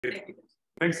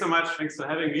Thanks so much. Thanks for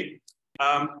having me.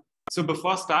 So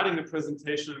before starting the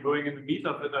presentation and going in the meat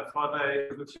of it, I thought I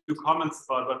have a few comments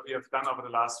about what we have done over the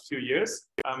last few years.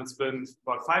 It's been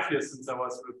about 5 years since I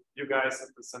was with you guys at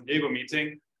the San Diego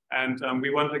meeting, and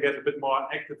we want to get a bit more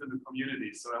active in the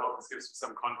community. So I hope this gives you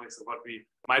some context of what we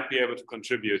might be able to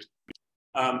contribute.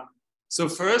 So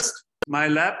first, my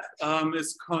lab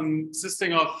is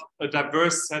consisting of a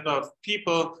diverse set of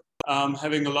people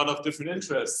having a lot of different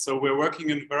interests. So we're working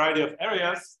in a variety of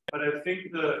areas, but I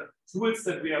think the tools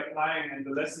that we are applying and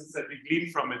the lessons that we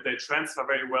glean from it, they transfer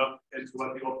very well into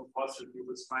what the OpenFF group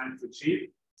is trying to achieve.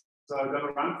 So I'm going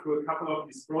to run through a couple of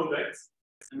these projects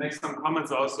and make some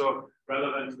comments also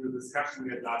relevant to the discussion we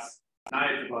had last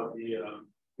night about the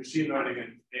machine learning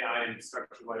and AI and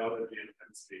structural biology and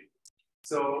chemistry.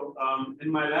 So in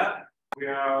my lab, we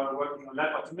are working on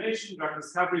lab automation, drug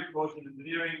discovery, protein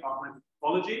engineering, augmented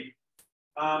pathology.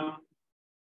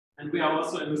 And we are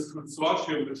also in this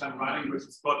consortium, which I'm running, which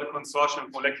is called the Consortium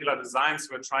of Molecular Designs.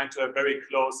 We're trying to have very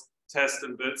close test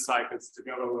and build cycles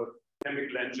together with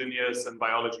chemical engineers and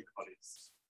biology colleagues.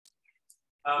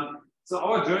 So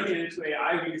our journey into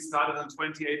AI really started in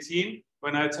 2018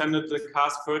 when I attended the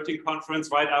CAST 13 conference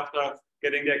right after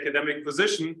getting the academic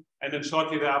position. And then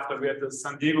shortly thereafter, we had the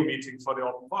San Diego meeting for the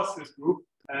OpenFF group.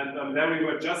 And there we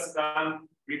were just done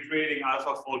recreating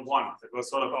AlphaFold 1. It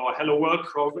was sort of our Hello World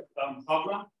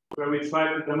problem, where we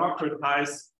tried to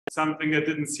democratize something that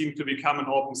didn't seem to become an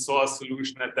open source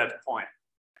solution at that point.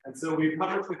 And so we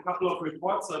published a couple of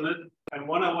reports on it. And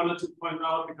one I wanted to point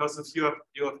out, because if you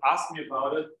have asked me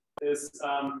about it, is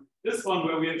this one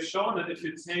where we have shown that if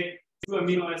you take two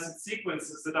amino acid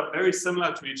sequences that are very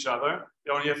similar to each other,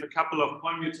 they only have a couple of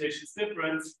point mutations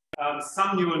difference,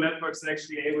 some neural networks are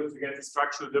actually able to get the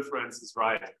structural differences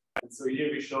right. And so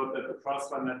here we showed that the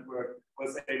crossbar network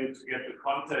was able to get the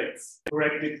contexts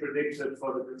correctly predicted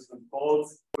for the different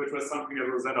folds, which was something that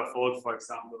Rosetta Fold, for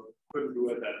example, couldn't do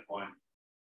at that point.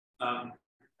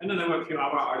 And then there were a few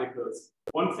other articles.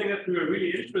 One thing that we were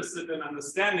really interested in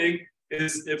understanding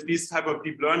is if these type of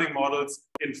deep learning models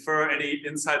infer any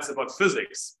insights about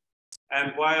physics.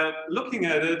 And while looking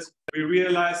at it, we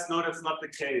realized, no, that's not the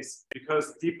case,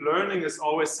 because deep learning is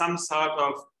always some sort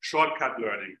of shortcut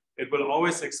learning. It will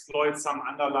always exploit some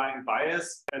underlying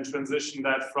bias and transition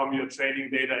that from your training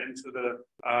data into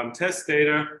the test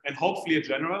data, and hopefully it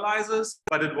generalizes,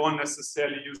 but it won't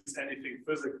necessarily use anything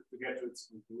physical to get to its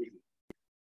conclusion.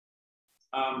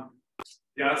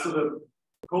 Yeah, so the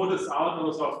code is out. It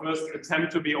was our first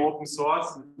attempt to be open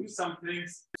source and do some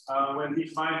things. When we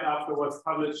find afterwards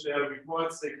published their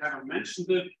reports, they kind of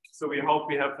mentioned it. So we hope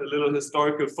we have a little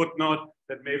historical footnote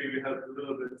that maybe we help a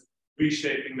little bit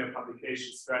reshaping their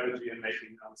publication strategy and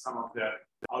making some of their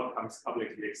outcomes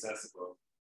publicly accessible.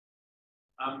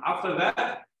 After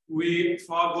that, we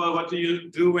thought, well, what do you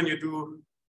do when you do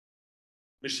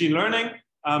machine learning?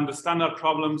 The standard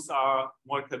problems are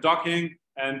molecular docking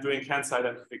and doing cancer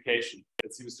identification.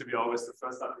 It seems to be always the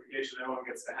first application everyone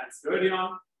gets their hands dirty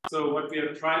on. So what we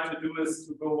have tried to do is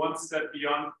to go one step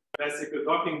beyond classical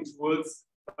docking tools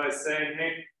by saying,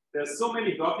 hey, there's so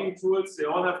many docking tools, they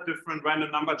all have different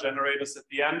random number generators at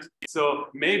the end. So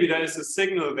maybe there is a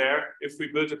signal there if we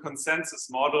build a consensus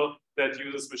model that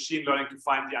uses machine learning to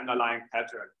find the underlying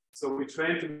pattern. So we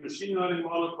trained a machine learning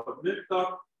model called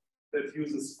MIPDoc that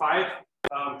uses 5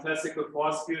 classical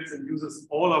force fields and uses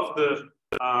all of the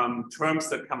terms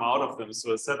that come out of them.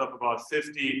 So a set of about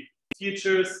 50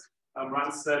 features,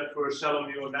 runs that for a shallow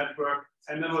neural network,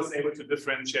 and then was able to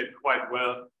differentiate quite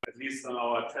well, at least on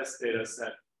our test data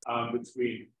set,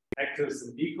 between actives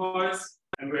and decoys.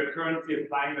 And we're currently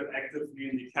applying that actively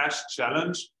in the cache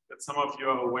challenge that some of you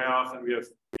are aware of, and we have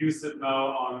used it now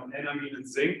on enamine and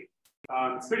zinc.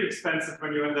 It's pretty expensive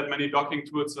when you have that many docking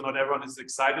tools, so not everyone is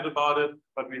excited about it,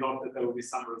 but we hope that there will be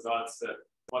some results that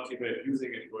motivate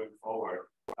using it going forward.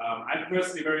 I'm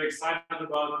personally very excited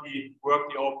about the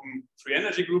work the Open Free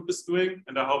Energy Group is doing,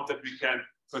 and I hope that we can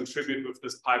contribute with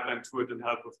this pipeline to it and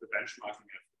help with the benchmarking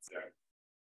efforts there.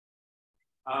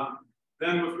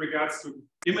 Then with regards to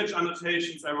image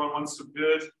annotations, everyone wants to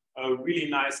build a really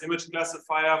nice image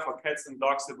classifier for cats and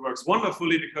dogs. It works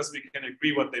wonderfully because we can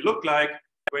agree what they look like.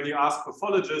 When you ask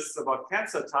pathologists about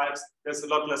cancer types, there's a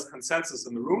lot less consensus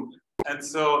in the room. And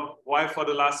so why for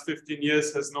the last 15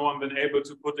 years has no one been able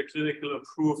to put a clinical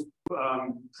approved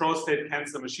prostate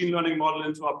cancer machine learning model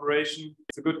into operation?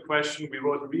 It's a good question. We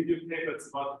wrote a review paper, it's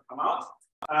about to come out,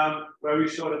 where we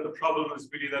show that the problem is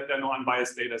really that there are no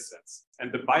unbiased data sets.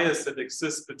 And the bias that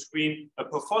exists between a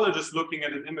pathologist looking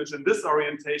at an image in this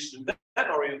orientation and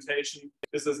that orientation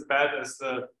is as bad as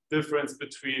the difference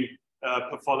between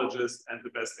pathologist and the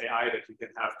best AI that you can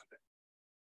have today.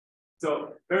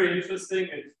 So very interesting.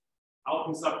 It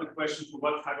opens up the question to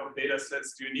what type of data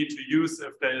sets do you need to use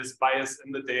if there is bias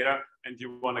in the data and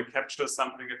you want to capture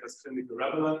something that has clinical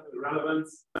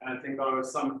relevance. And I think there are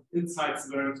some insights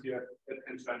learned here that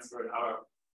can transfer in our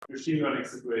machine learning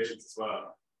situations as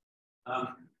well.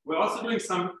 We're also doing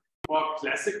some more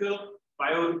classical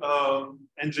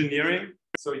bioengineering.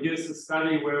 So here's a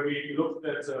study where we looked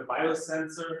at a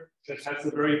biosensor that has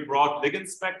a very broad ligand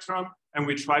spectrum, and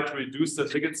we tried to reduce the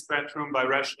ligand spectrum by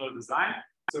rational design.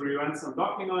 So we ran some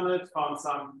docking on it, found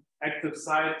some active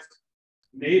site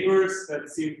neighbors that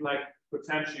seemed like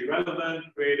potentially relevant,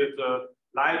 created a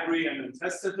library and then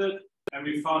tested it. And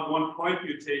we found one point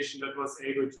mutation that was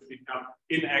able to become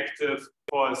inactive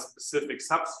for a specific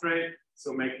substrate,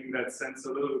 so making that sense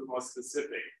a little bit more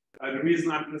specific. The reason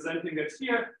I'm presenting it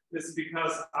here is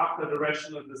because after the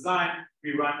rational design,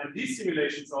 we ran MD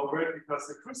simulations over it because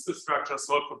the crystal structure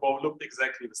solved for both looked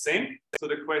exactly the same. So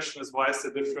the question is, why is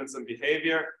the difference in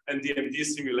behavior? And the MD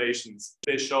simulations,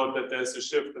 they showed that there's a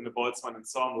shift in the Boltzmann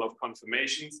ensemble of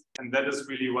conformations, and that is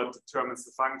really what determines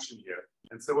the function here.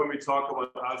 And so when we talk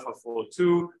about AlphaFold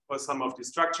 2 or some of the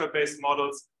structure-based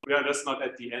models, we are just not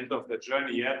at the end of the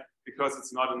journey yet, because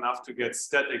it's not enough to get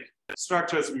static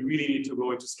structures. We really need to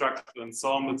go into structural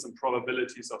ensembles and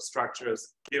probabilities of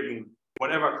structures given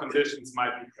whatever conditions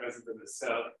might be present in the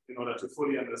cell in order to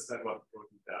fully understand what the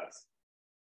protein does.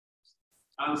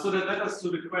 So that led us to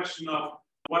the question of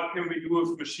what can we do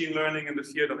with machine learning in the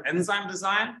field of enzyme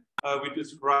design. We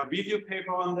just wrote a review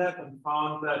paper on that and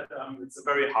found that it's a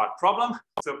very hard problem.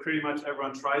 So pretty much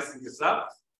everyone tries and gives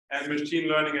up. And machine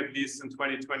learning, at least in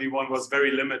 2021, was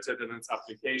very limited in its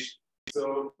application.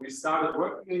 So we started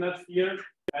working in that field,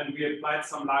 and we applied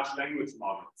some large language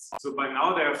models. So by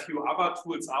now, there are a few other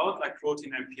tools out, like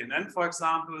protein MPNN, for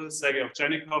example. Sergei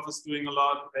Ovchennikov is doing a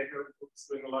lot, Baker is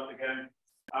doing a lot again.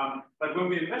 But when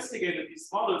we investigated these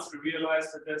models, we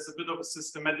realized that there's a bit of a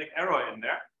systematic error in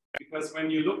there, because when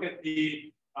you look at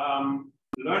the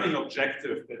learning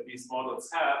objective that these models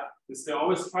have, is they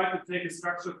always try to take a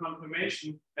structural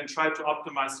conformation and try to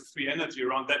optimize the free energy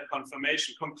around that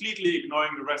conformation, completely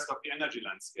ignoring the rest of the energy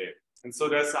landscape. And so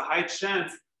there's a high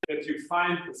chance that you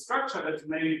find a structure that's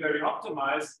maybe very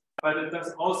optimized, but it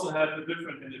does also have a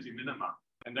different energy minima.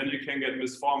 And then you can get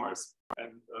misformers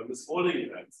and misfolding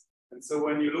events. And so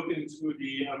when you look into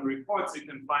the reports, you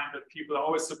can find that people are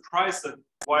always surprised that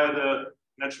while the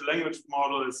natural language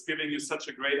model is giving you such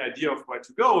a great idea of where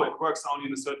to go, it works only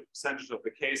in a certain percentage of the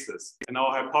cases. And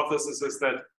our hypothesis is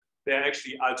that there are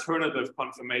actually alternative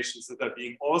conformations that are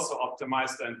being also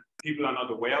optimized, and people are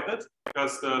not aware of it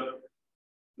because the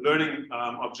learning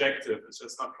objective is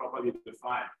just not properly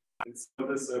defined. And so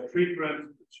this preprint,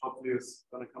 which hopefully is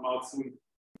going to come out soon in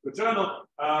the journal,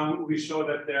 we show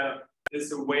that there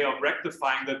is a way of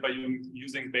rectifying that by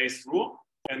using Bayes' rule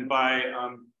and by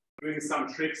doing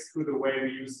some tricks to the way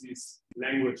we use these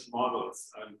language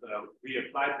models. And we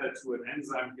applied that to an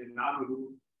enzyme in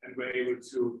NanoLoop, and we're able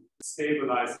to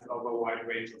stabilize it over a wide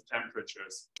range of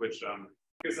temperatures, which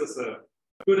gives us a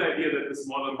good idea that this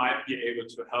model might be able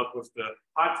to help with the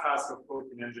hard task of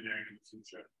protein engineering in the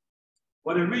future.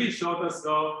 What it really showed us,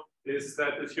 though, is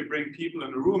that if you bring people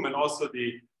in the room, and also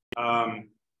the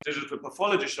digital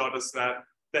pathology showed us that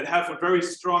have a very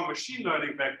strong machine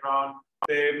learning background,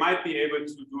 they might be able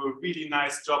to do a really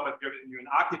nice job at giving you an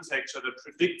architecture that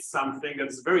predicts something that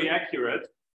is very accurate,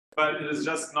 but it is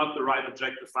just not the right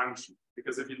objective function.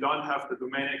 Because if you don't have the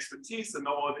domain expertise and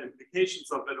know all the implications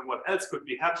of it and what else could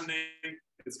be happening,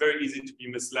 it's very easy to be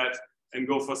misled and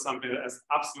go for something that has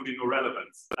absolutely no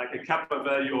relevance, like a kappa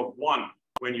value of 1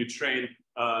 when you train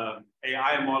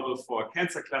AI model for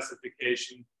cancer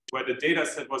classification, where the data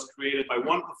set was created by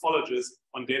one pathologist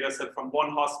on data set from one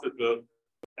hospital,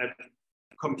 and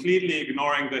completely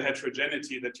ignoring the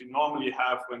heterogeneity that you normally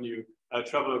have when you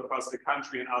travel across the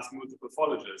country and ask multiple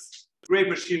pathologists. Great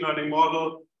machine learning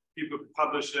model, people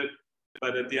publish it,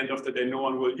 but at the end of the day, no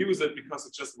one will use it because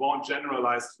it just won't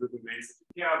generalize to the domains that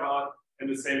you care about. And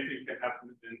the same thing can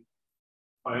happen in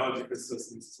biological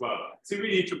systems as well. So we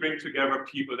need to bring together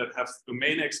people that have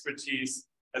domain expertise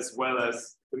as well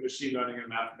as the machine learning and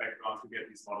math background to get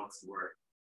these models to work.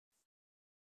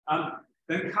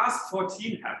 Then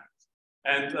CAST-14 happened.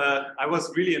 And I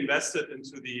was really invested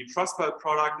into the Crossbelt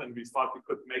product, and we thought we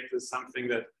could make this something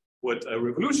that would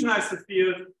revolutionize the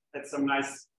field. Had some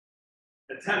nice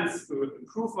attempts to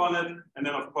improve on it. And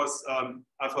then, of course,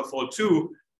 AlphaFold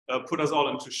 2 put us all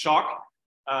into shock.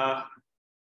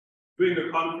 During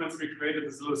the conference, we created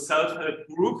this little self-help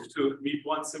group to meet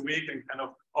once a week and kind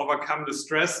of overcome the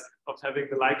stress of having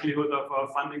the likelihood of our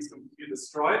fundings completely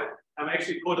destroyed. I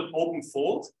actually called it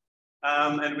OpenFold.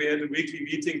 And we had a weekly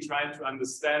meeting trying to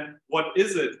understand what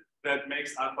is it that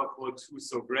makes AlphaFold 2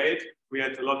 so great. We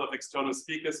had a lot of external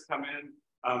speakers come in.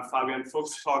 Fabian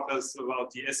Fuchs talked us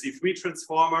about the SE3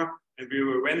 transformer, and we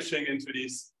were wrenching into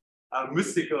these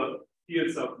mystical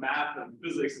fields of math and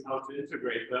physics and how to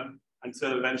integrate them,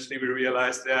 until eventually we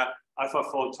realized that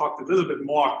AlphaFold talked a little bit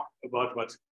more about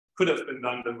what could have been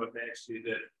done than what they actually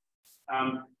did.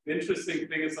 The interesting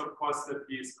thing is, of course, that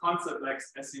these concepts like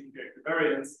SE3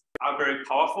 equivariance are very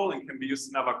powerful and can be used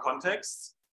in other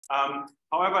contexts.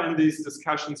 However, in these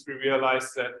discussions, we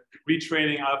realized that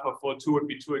retraining AlphaFold 2 would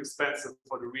be too expensive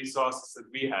for the resources that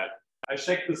we had. I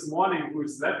checked this morning who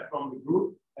is left from the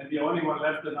group, and the only one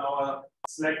left in our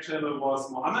Slack channel was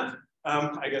Mohammed.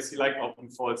 I guess he liked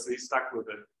OpenFold, so he stuck with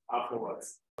it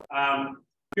afterwards.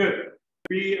 Good.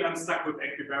 We stuck with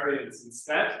equivariance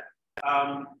instead.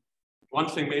 One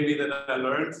thing maybe that I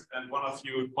learned, and one of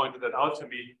you pointed that out to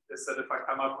me, is that if I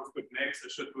come up with good names, I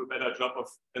should do a better job of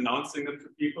announcing them to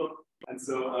people. And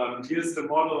so here's the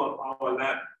model of our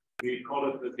lab. We call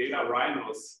it the data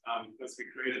rhinos, because we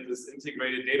created this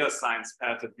integrated data science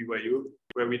path at BYU,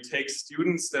 where we take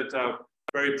students that are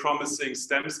very promising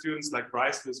STEM students, like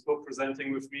Bryce, who's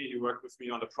co-presenting with me. He worked with me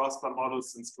on the Prosper model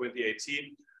since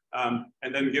 2018,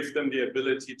 and then give them the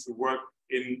ability to work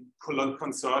in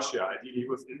consortia, ideally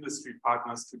with industry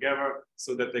partners together,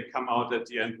 so that they come out at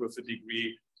the end with a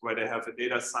degree where they have a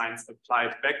data science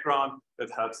applied background that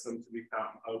helps them to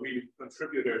become real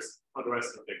contributors for the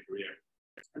rest of their career.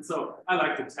 And so I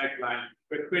like the tagline,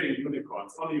 we're creating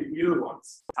unicorns, only real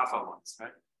ones, tougher ones,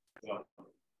 right? So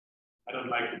I don't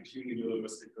like the puny little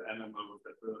mystical animal with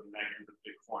that little neck and the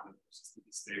big horn, which is to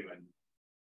be stable.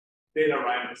 Data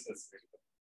rhinos, that's great.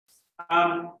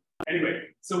 Anyway,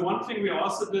 so one thing we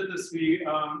also did is we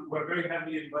were very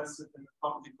heavily invested in a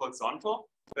company called Zonto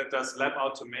that does lab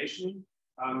automation.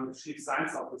 Chief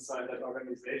Science Officer at that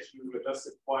organization, we were just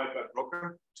acquired by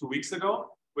Brooker 2 weeks ago,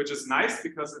 which is nice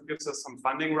because it gives us some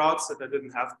funding routes that I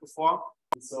didn't have before.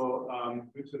 And so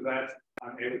due to that,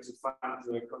 I'm able to fund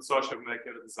the consortium, make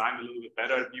the design a little bit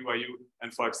better at BYU,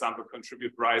 and for example,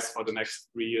 contribute Bryce for the next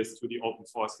 3 years to the Open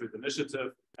Force Field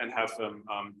Initiative, and have them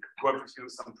work with you on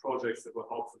some projects that will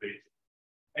hopefully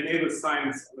enable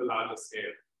science on a larger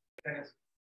scale. Can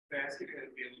I ask you to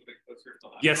be a little bit closer to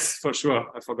that? Yes, for sure.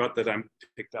 I forgot that I'm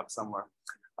picked up somewhere.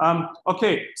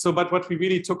 Okay, so but what we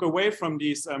really took away from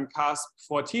these CASP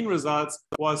 14 results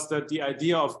was that the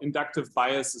idea of inductive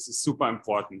biases is super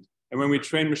important. And when we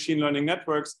train machine learning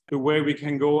networks, the way we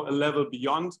can go a level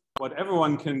beyond what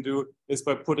everyone can do is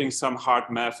by putting some hard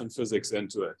math and physics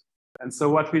into it. And so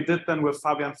what we did then with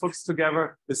Fabian Fuchs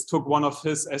together is took one of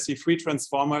his SE3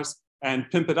 transformers and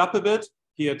pimp it up a bit.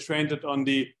 He had trained it on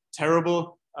the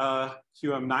terrible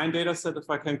QM9 dataset, if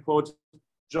I can quote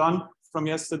John from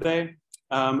yesterday.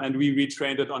 And we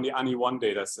retrained it on the ANI1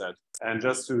 dataset. And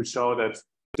just to show that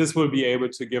this will be able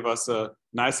to give us a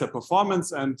nicer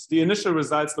performance. And the initial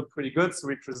results look pretty good. So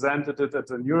we presented it at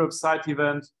an Europe site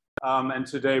event. And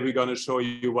today we're going to show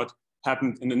you what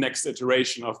happened in the next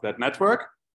iteration of that network.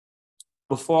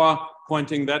 Before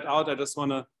pointing that out, I just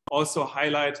want to also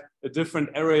highlight a different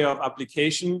area of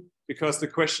application, because the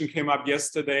question came up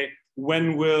yesterday: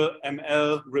 when will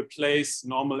ML replace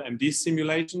normal MD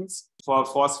simulations for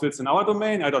force fields in our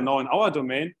domain? I don't know in our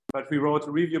domain, but we wrote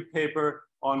a review paper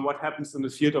on what happens in the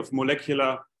field of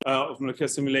molecular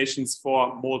simulations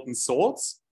for molten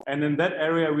salts. And in that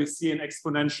area, we see an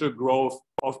exponential growth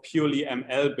of purely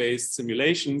ML-based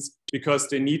simulations, because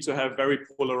they need to have very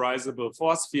polarizable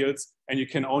force fields, and you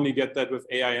can only get that with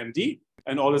AIMD.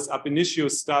 And all this ab initio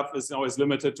stuff is always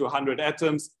limited to 100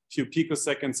 atoms, few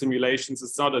picosecond simulations.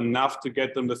 It's not enough to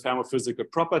get them the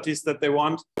thermophysical properties that they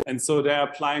want. And so they're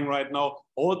applying right now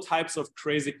all types of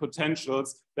crazy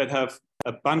potentials that have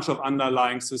a bunch of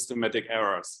underlying systematic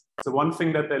errors. So one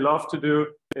thing that they love to do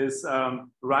is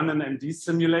run an MD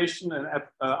simulation, an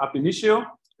ab initio,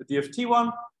 the DFT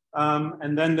one,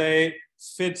 and then they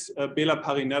fit a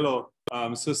Bela-Parinello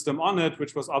system on it,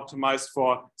 which was optimized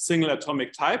for single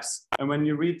atomic types. And when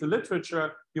you read the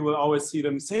literature, you will always see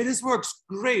them say, this works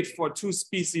great for 2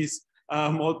 species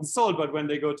molten salt, but when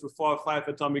they go to 4 or 5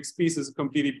 atomic species, it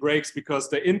completely breaks, because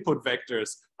the input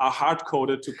vectors are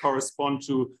hard-coded to correspond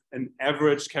to an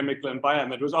average chemical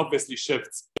environment, which obviously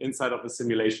shifts inside of the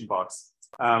simulation box.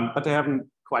 But they haven't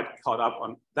quite caught up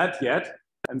on that yet.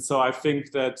 And so I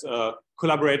think that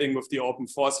collaborating with the Open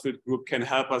Force Field group can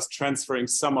help us transferring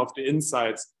some of the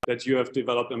insights that you have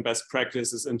developed in best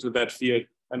practices into that field,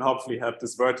 and hopefully help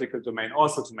this vertical domain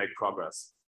also to make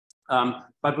progress.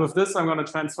 But with this, I'm going to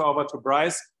transfer over to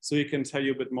Bryce, so he can tell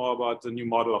you a bit more about the new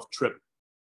model of TRIP.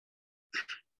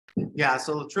 Yeah,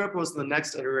 so the TRIP was the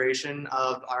next iteration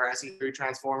of our SE3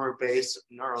 transformer-based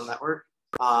neural network.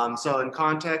 So in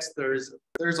context, there's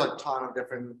a ton of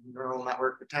different neural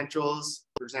network potentials.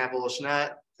 For example,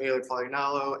 Schnet,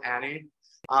 Baylor-Polygonello, Annie.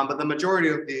 But the majority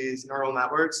of these neural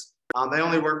networks, they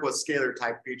only work with scalar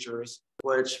type features,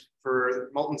 which for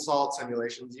molten salt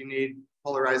simulations, you need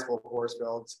polarizable force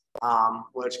fields,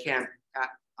 which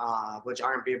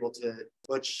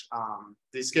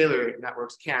these scalar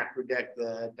networks can't predict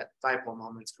the dipole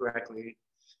moments correctly.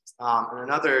 And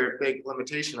another big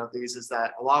limitation of these is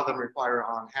that a lot of them require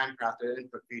handcrafted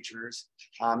input features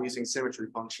using symmetry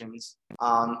functions.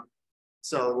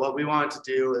 So what we wanted to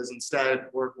do is instead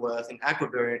work with an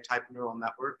equivariant type neural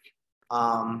network,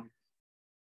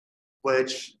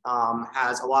 which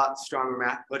has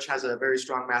a very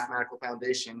strong mathematical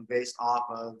foundation based off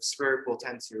of spherical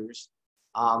tensors,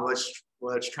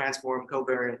 which transform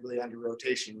covariantly under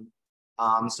rotation.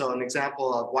 So an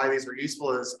example of why these are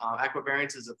useful is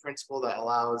equivariance is a principle that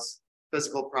allows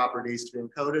physical properties to be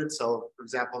encoded. So for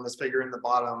example, in this figure in the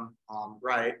bottom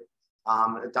right,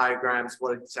 it diagrams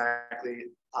what exactly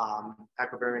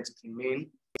equivariance can mean.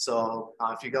 So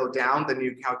if you go down, then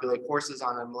you calculate forces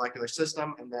on a molecular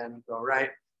system, and then go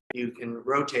right, you can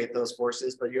rotate those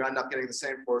forces, but you end up getting the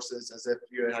same forces as if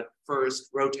you had first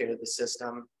rotated the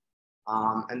system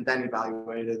and then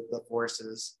evaluated the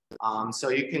forces. So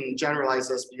you can generalize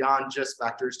this beyond just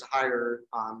vectors to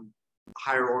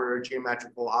higher order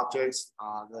geometrical objects,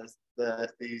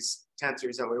 these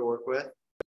tensors that we work with.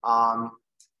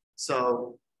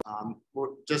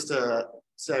 Just to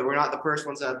say, we're not the first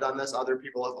ones that have done this. Other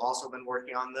people have also been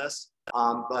working on this,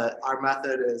 but our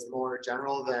method is more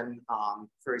general than,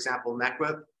 for example,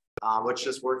 NetWhip, which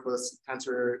just worked with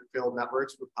tensor field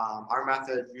networks. Our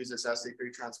method uses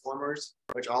SE3 transformers,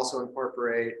 which also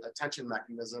incorporate attention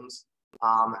mechanisms,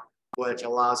 which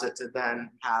allows it to then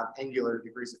have angular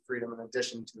degrees of freedom in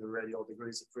addition to the radial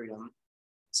degrees of freedom.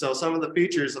 So some of the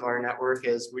features of our network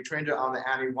is we trained it on the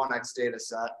Annie 1X data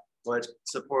set, which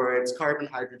supports carbon,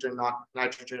 hydrogen,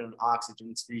 nitrogen, and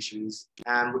oxygen species.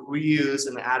 And we use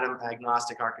an atom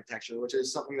agnostic architecture, which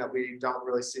is something that we don't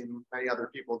really see many other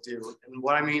people do. And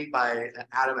what I mean by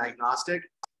atom agnostic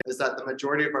is that the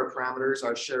majority of our parameters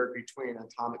are shared between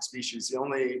atomic species. The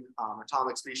only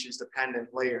atomic species dependent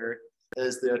layer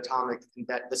is the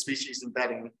species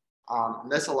embedding.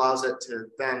 And this allows it to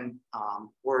then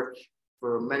work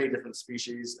for many different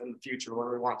species in the future when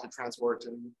we want to transfer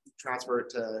it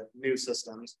to new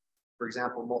systems, for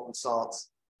example, molten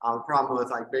salts. The problem with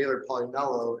like Baylor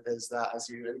Polygonello is that as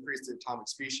you increase the atomic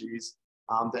species,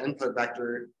 the input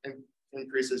vector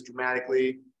increases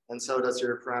dramatically, and so does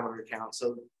your parameter count.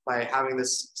 So by having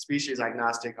this species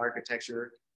agnostic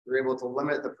architecture, you're able to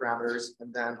limit the parameters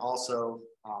and then also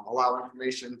allow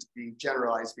information to be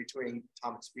generalized between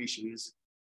atomic species.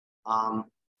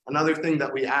 Another thing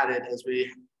that we added is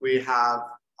we have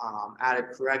added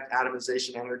correct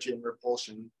atomization energy and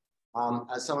repulsion.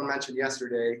 As someone mentioned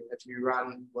yesterday, if you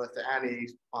run with the Annie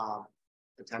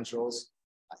potentials,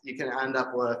 you can end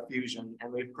up with fusion.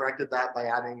 And we've corrected that by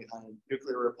adding a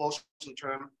nuclear repulsion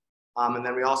term. And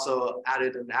then we also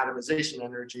added an atomization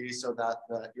energy so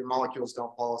that your molecules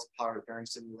don't fall apart during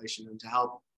simulation. And to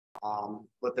help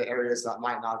with the areas that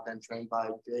might not have been trained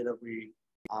by data, we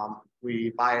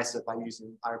bias it by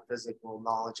using our physical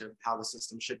knowledge of how the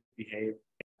system should behave.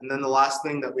 And then the last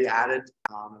thing that we added,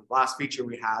 last feature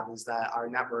we have is that our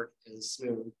network is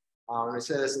smooth. And I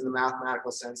say this in the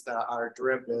mathematical sense that our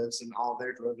derivatives and all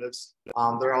their derivatives,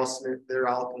 they're all smooth, they're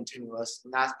all continuous,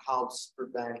 and that helps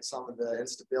prevent some of the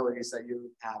instabilities that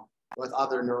you have with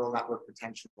other neural network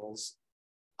potentials.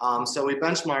 So we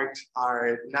benchmarked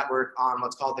our network on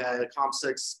what's called the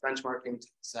COMP6 benchmarking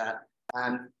set.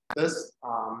 And this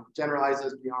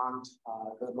generalizes beyond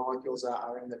the molecules that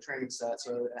are in the training set.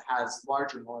 So it has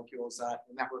larger molecules that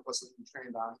the network wasn't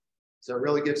trained on. So it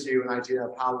really gives you an idea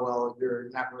of how well your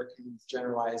network can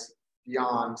generalize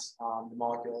beyond the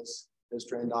molecules it's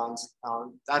trained on.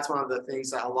 That's one of the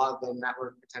things that a lot of the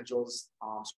network potentials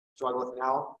struggle with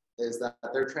now, is that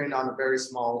they're trained on a very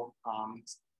small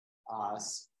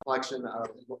collection of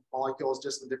molecules,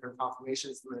 just in different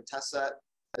conformations in the test set.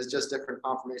 It's just different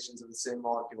conformations of the same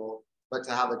molecule. But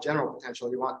to have a general potential,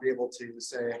 you want to be able to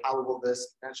say, how will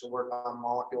this potential work on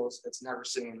molecules it's never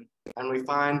seen? And we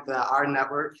find that our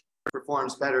network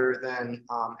performs better than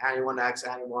Annie 1X,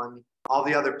 Annie 1, all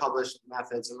the other published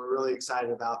methods. And we're really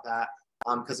excited about that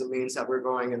because it means that we're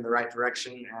going in the right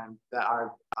direction and that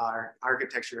our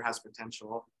architecture has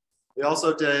potential. We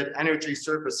also did energy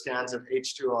surface scans of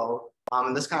H2O.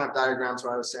 And this kind of diagrams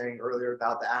what I was saying earlier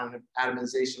about the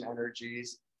atomization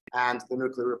energies and the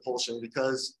nuclear repulsion,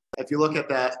 because if you look at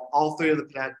that, all three of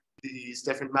these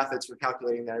different methods for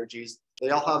calculating the energies, they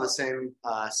all have the same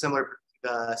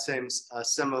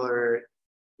similar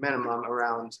minimum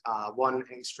around 1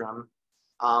 angstrom.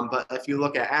 But if you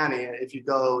look at Annie, if you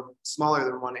go smaller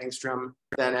than 1 angstrom,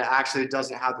 then it actually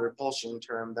doesn't have the repulsion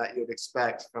term that you'd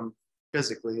expect from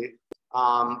physically,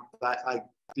 that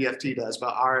DFT does.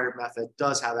 But our method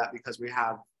does have that because we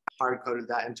have hard-coded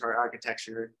that into our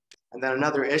architecture. And then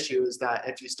another issue is that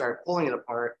if you start pulling it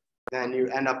apart, then you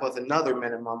end up with another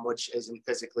minimum, which isn't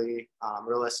physically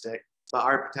realistic. But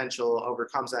our potential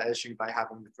overcomes that issue by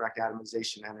having the correct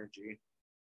atomization energy.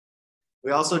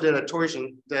 We also did a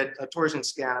torsion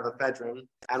scan of ephedrine,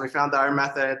 and we found that our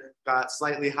method got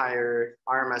slightly higher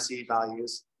RMSE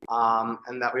values,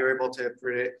 and that we were able to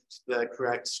predict the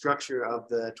correct structure of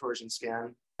the torsion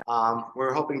scan.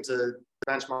 We're hoping to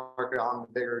benchmark it on the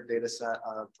bigger data set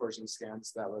of torsion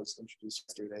scans that was introduced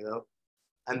yesterday, though.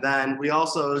 And then we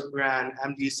also ran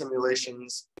MD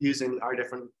simulations using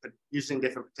different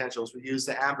potentials. We used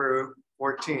the Amber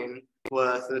 14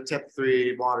 with the tip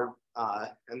 3 water,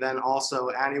 and then also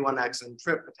Annie-1X and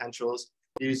TRIP potentials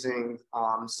using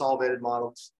solvated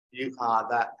models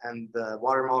and the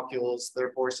water molecules,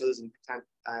 their forces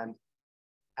and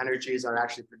energies are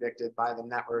actually predicted by the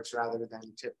networks rather than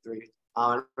tip 3.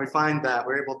 We find that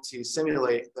we're able to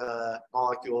simulate the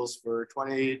molecules for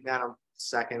 20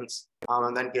 nanoseconds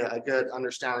and then get a good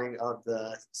understanding of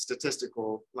the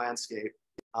statistical landscape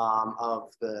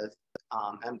of the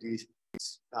MD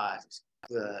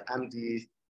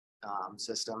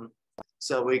system.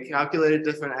 So we calculated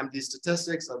different MD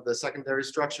statistics of the secondary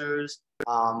structures.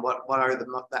 What are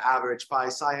the average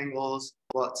phi-psi angles?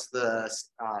 What's the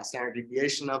standard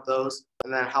deviation of those?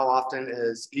 And then how often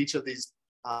is each of these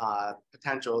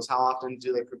potentials, how often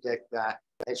do they predict that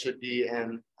it should be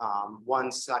in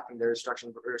one secondary structure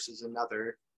versus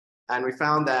another? And we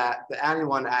found that the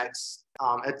Annie-1X,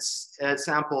 it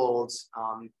sampled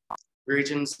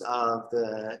regions of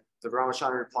the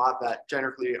Ramachandran plot that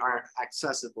generally aren't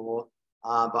accessible,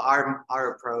 but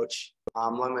our approach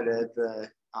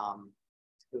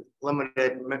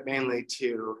limited mainly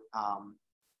to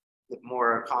the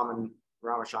more common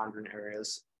Ramachandran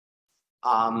areas.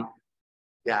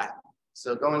 Yeah,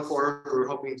 so going forward, we're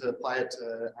hoping to apply it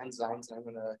to enzymes, and I'm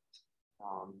going to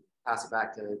pass it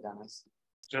back to Dennis.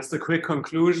 Just a quick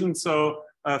conclusion. So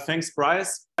thanks,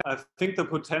 Bryce. I think the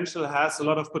potential has a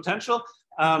lot of potential.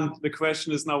 The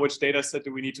question is now, which data set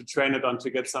do we need to train it on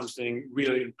to get something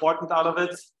really important out of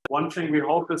it? One thing we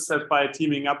hope is that by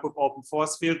teaming up with Open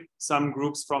Force Field, some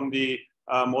groups from the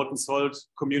molten salt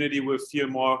community will feel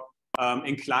more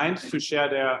inclined to share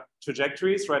their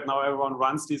trajectories. Right now, everyone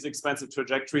runs these expensive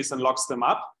trajectories and locks them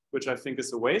up, which I think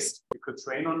is a waste. We could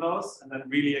train on those and then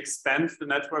really expand the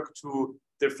network to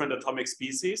different atomic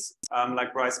species.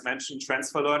 Like Bryce mentioned,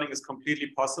 transfer learning is completely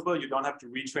possible. You don't have to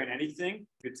retrain anything.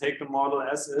 You take the model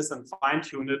as is and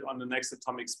fine-tune it on the next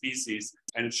atomic species,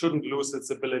 and it shouldn't lose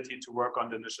its ability to work on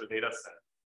the initial data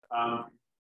set.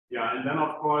 Yeah, and then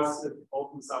of course, it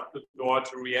opens up the door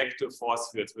to reactive force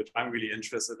fields, which I'm really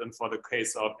interested in for the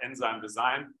case of enzyme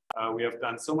design. We have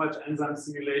done so much enzyme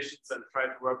simulations and tried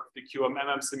to work with the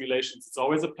QMMM simulations. It's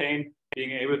always a pain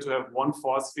being able to have one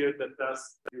force field that does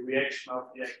the reaction of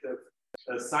the active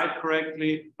site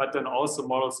correctly, but then also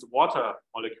models the water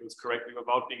molecules correctly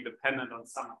without being dependent on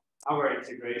some other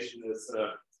integration is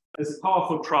a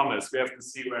powerful promise. We have to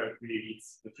see where it really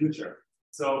leads in the future.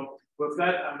 So with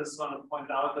that, I just want to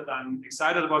point out that I'm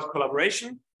excited about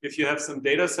collaboration. If you have some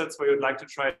data sets where you'd like to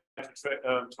try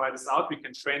this out, we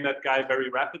can train that guy very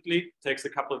rapidly. It takes a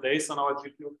couple of days on our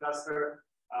GPU cluster,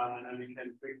 and then we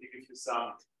can quickly give you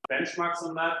some benchmarks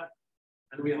on that.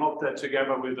 And we hope that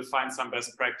together we'll define some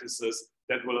best practices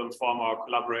that will inform our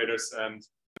collaborators and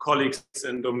colleagues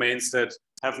in domains that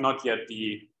have not yet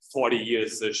the 40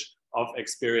 years-ish of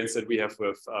experience that we have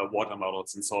with water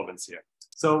models and solvents here.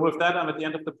 So with that, I'm at the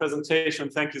end of the presentation.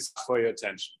 Thank you for your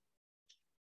attention.